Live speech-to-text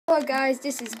Hello guys,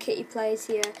 this is Kitty Plays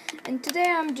here, and today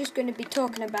I'm just going to be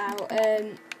talking about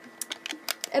this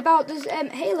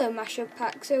Halo mashup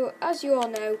pack. So as you all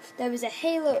know, there was a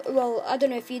Halo, well I don't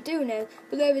know if you do know,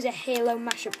 but there was a Halo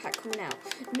mashup pack coming out.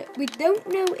 We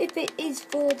don't know if it is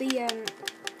for the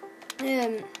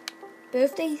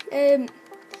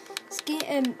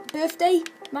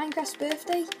Minecraft's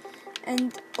birthday,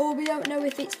 or we don't know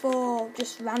if it's for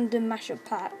just random mashup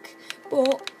pack,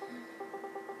 but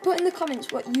put in the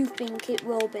comments what you think it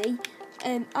will be.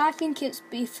 I think it's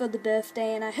be for the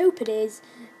birthday, and I hope it is.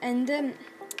 And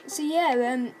so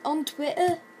yeah, on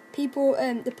Twitter, people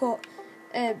they put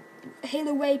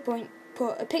Halo Waypoint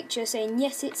put a picture saying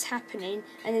yes, it's happening,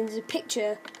 and then there's a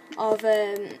picture of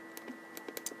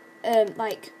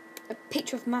like a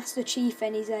picture of Master Chief,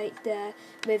 and he's like there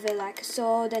with like a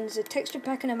sword, and there's a texture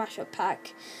pack and a mashup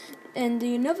pack. And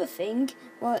the another thing,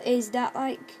 is that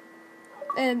like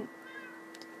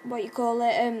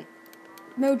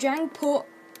Mojang put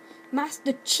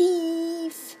Master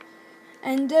Chief,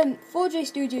 and 4J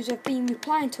Studios have been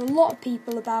replying to a lot of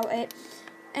people about it,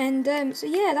 and so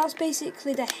yeah, that's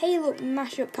basically the Halo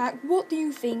mashup pack. What do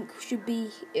you think should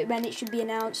be when it should be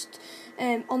announced,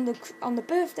 on the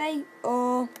birthday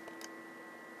or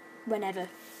whenever?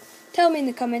 Tell me in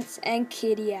the comments, and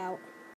Kitty out.